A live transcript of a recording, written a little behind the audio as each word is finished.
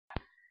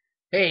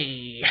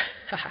Hey!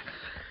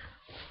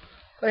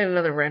 Playing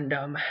another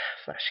random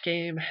flash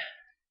game.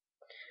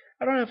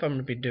 I don't know if I'm going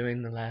to be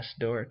doing the last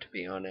door, to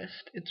be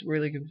honest. It's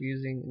really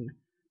confusing and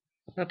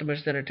not the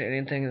most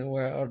entertaining thing in the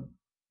world.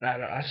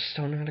 I just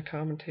don't know how to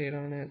commentate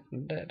on it. I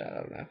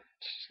don't know.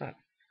 It's just not.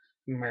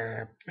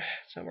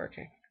 It's not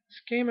working. This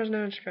game has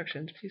no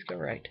instructions. Please go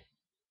right.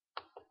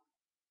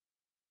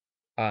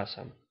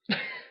 Awesome.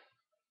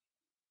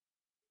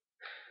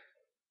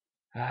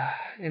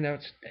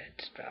 It's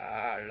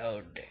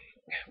loading.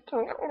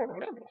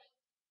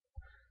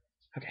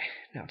 Okay,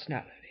 now it's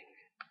not loading.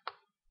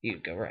 You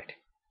go right.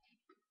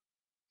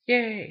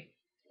 Yay!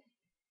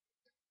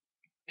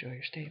 Enjoy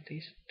your stay,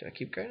 please. Do I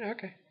keep going?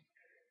 Okay.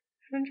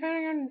 I've been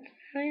trying on.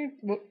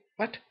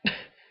 What?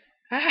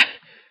 Ah!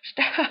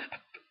 Stop!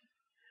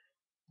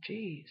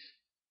 Jeez.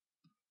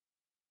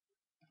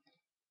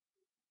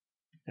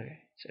 Okay,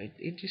 so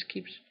it just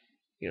keeps.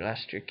 You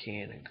lost your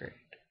cannon, great.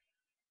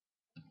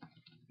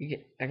 You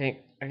get. I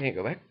can't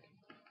go back.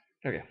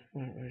 Okay,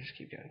 we'll just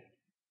keep going.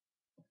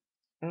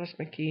 I lost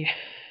my key.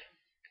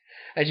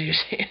 As you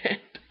say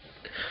it.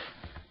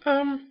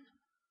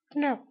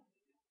 No.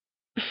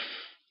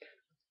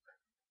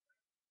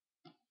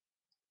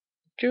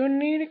 Do you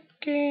need a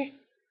key?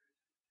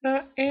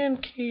 Not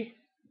and key.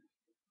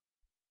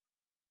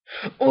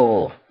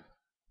 Oh!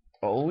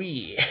 Oh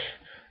yeah.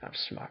 I'm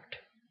smart.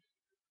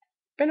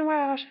 Been a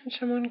while since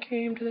someone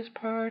came to this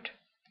part.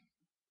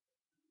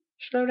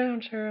 Slow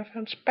down, sir. I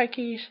found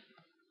spikies.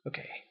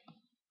 Okay.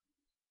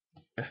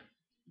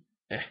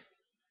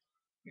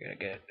 You gotta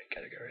get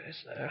really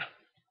slow.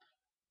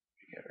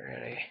 Get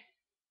really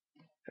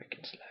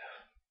freaking slow.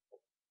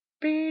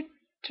 Be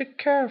to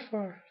care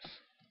for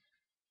us.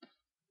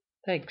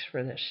 Thanks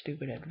for this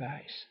stupid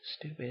advice,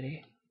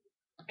 stupidity,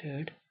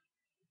 dude.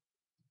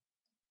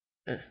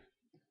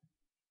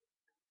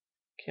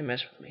 Can't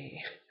mess with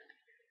me.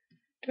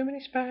 Too many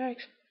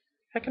spikes.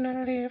 I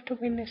cannot live to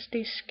witness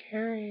these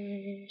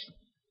scaries.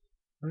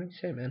 What do you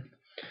say, man?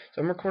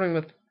 So I'm recording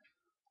with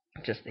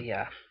just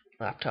the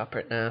laptop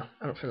right now.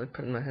 I don't feel like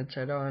putting my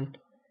headset on.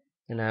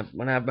 And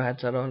when I have my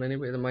headset on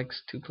anyway, the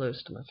mic's too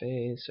close to my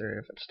face, or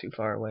if it's too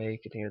far away, you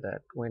can hear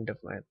that wind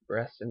of my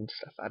breath and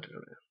stuff. I don't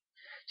know.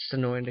 It's just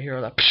annoying to hear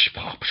all that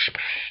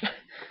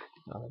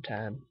all the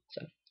time.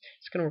 So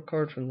just gonna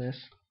record from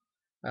this.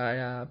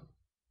 I'm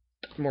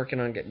working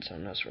on getting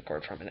something else to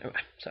record from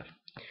anyway. So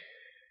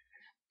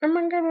am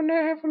I gonna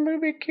have a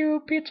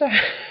BBQ pizza?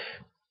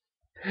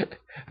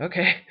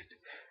 Okay.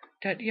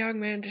 That young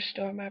man just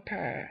stole my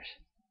purse.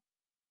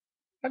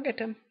 I'll get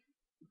him.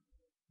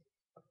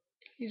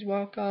 Please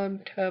walk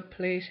on to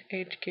police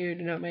HQ. Do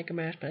not make a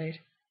mess, please.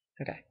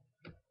 Okay.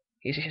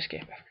 Easy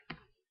escape.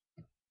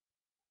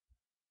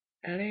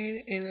 A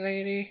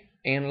lady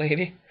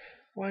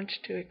wants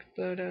to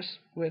explode us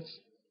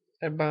with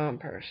a bomb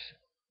purse.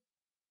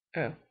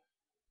 Oh.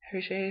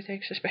 Who say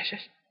anything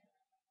suspicious?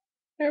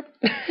 Nope.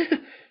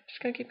 Just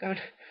gonna keep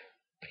going.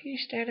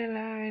 Please stand in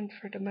line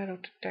for the metal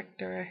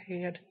detector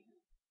ahead.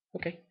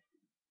 Okay.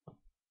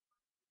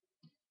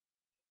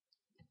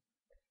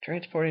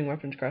 Transporting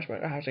weapons across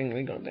housing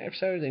legal. If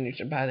so, then you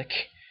should buy the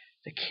Q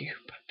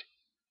button.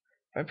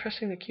 By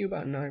pressing the Q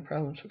button, all your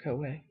problems will go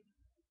away.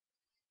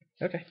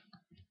 Okay.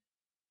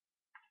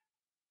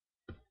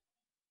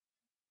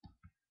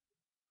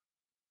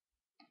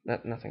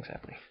 Nothing's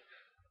happening.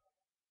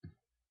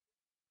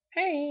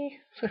 Hey!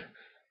 I'm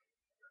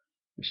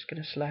just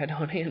gonna slide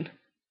on in.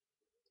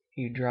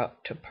 You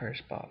dropped to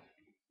purse bomb.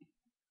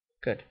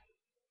 Good.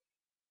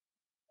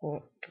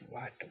 What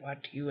are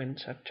you in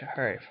such a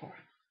hurry for?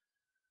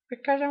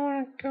 Because I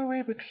want to go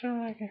away because I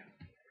don't like you.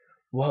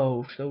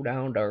 Whoa, slow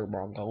down there,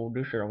 Bronco.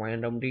 This is a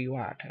random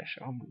DUI test.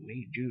 I'm gonna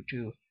need you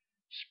to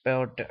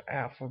spell the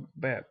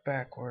alphabet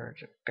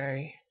backwards,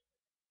 okay?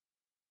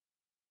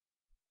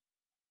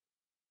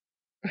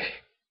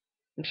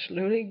 I'm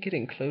slowly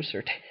getting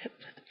closer to him.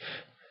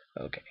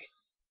 Okay.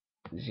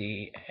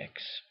 Z,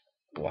 X,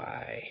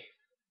 Y.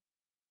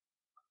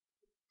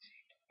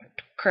 What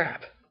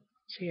crap?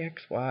 Z,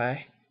 X,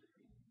 Y.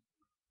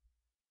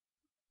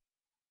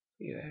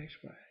 U, X,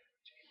 Y.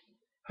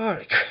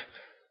 Holy crap.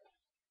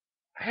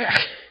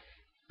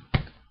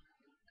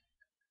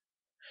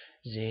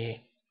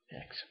 Z,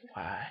 X,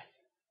 Y.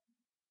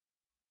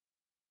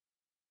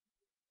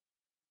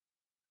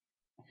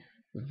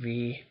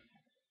 V,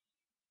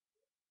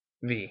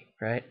 V,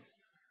 right?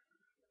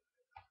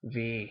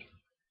 V,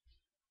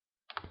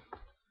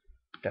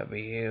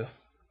 W.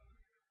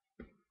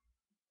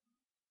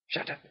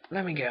 Shut up.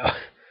 Let me go.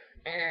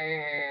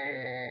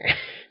 You're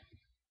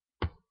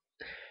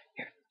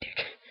a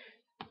dick.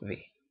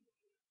 V,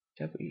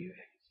 W, X.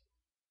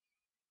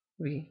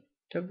 V,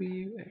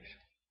 W, X.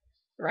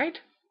 Right?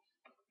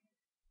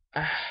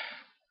 I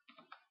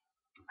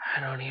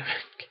don't even.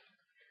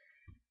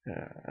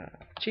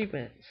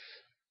 Achievements.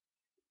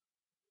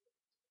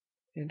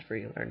 And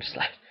free learn to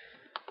slide.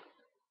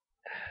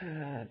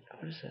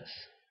 What is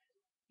this?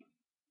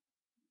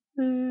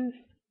 No.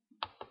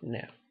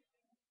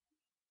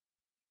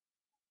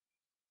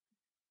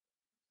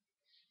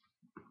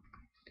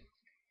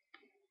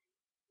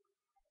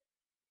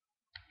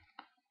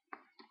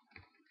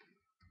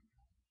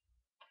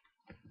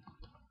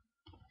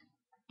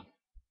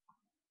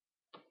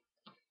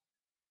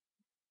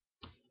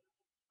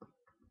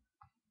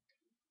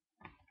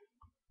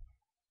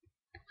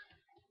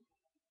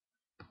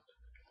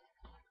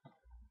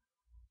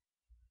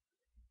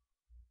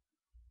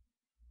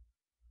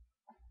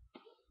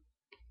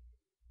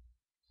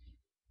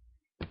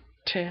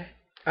 T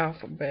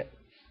alphabet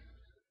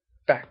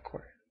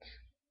backwards.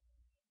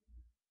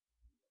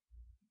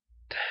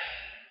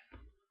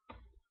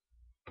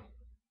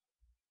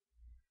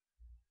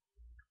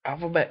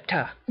 Alphabet T.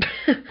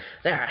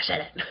 There, I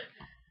said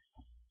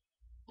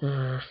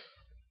it.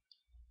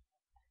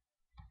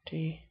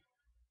 T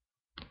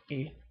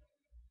E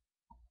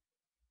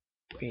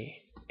B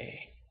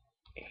A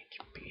H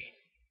B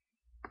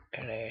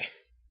L A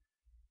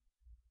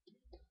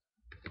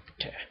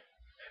T.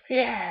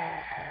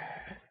 Yeah.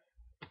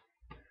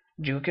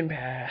 Juke and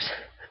pass.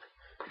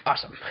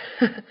 Awesome.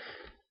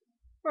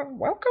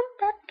 Welcome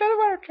back to the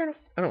Weather Channel.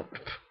 I don't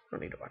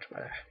need to watch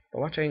weather.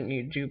 But watching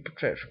YouTube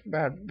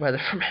bad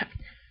weather from me.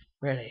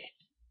 Really.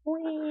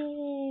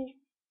 Whee.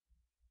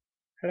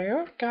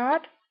 Hello,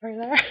 God? Are you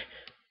there?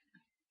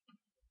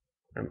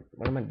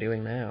 What am I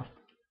doing now?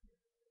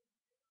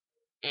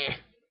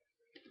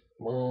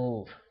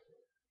 Move.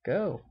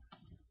 Go.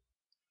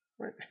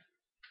 We're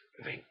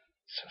moving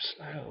so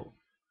slow.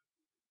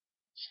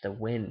 It's the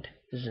wind,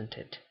 isn't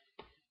it?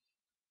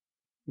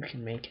 You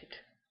can make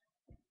it.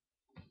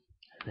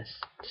 And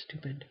this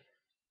stupid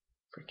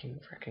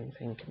freaking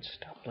thing can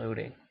stop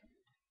loading.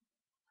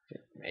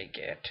 Make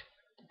it.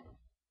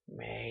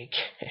 Make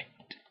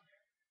it.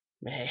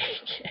 Make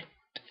it.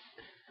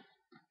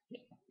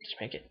 Just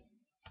make it.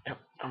 No,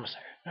 almost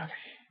there. Okay.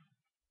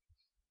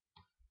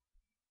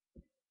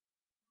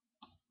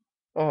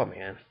 Oh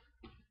man.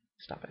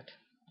 Stop it.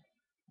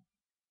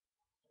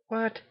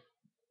 What?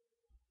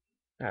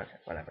 Okay,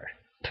 whatever.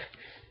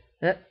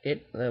 A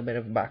little bit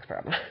of a box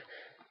problem.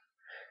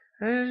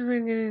 I just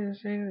been getting the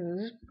same.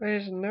 This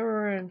place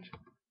never ends.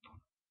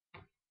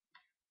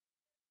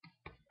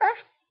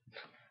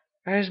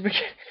 I just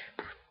became.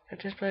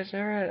 This place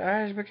never ends.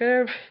 I just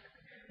became.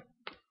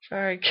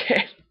 Sorry,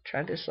 kid.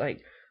 Tried this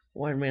like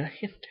 1 million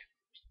times.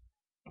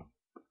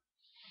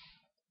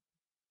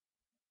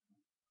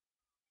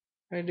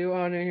 I do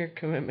honor your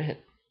commitment.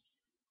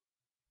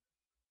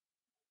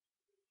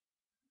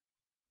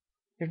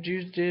 If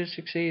Jews do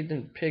succeed,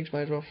 then pigs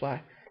might as well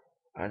fly.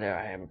 Oh no,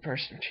 I am a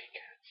person of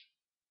cats.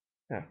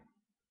 Oh.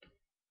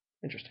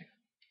 Interesting.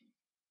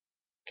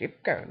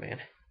 Keep going, man.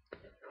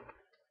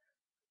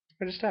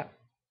 Where'd it stop?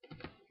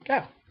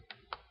 Go.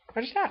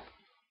 Where'd it stop?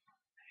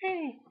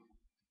 Hey.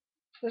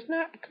 That's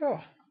not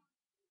cool.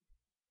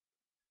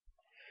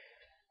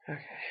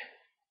 Okay.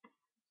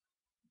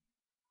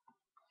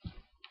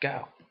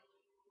 Go.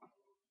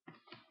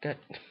 Good.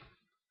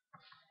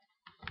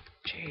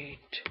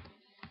 Cheat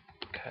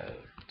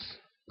codes.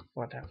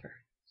 Whatever.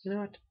 You know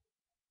what?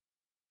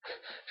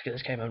 Let's get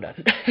this game. I'm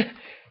done.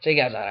 See you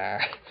guys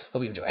later.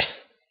 Hope you enjoy.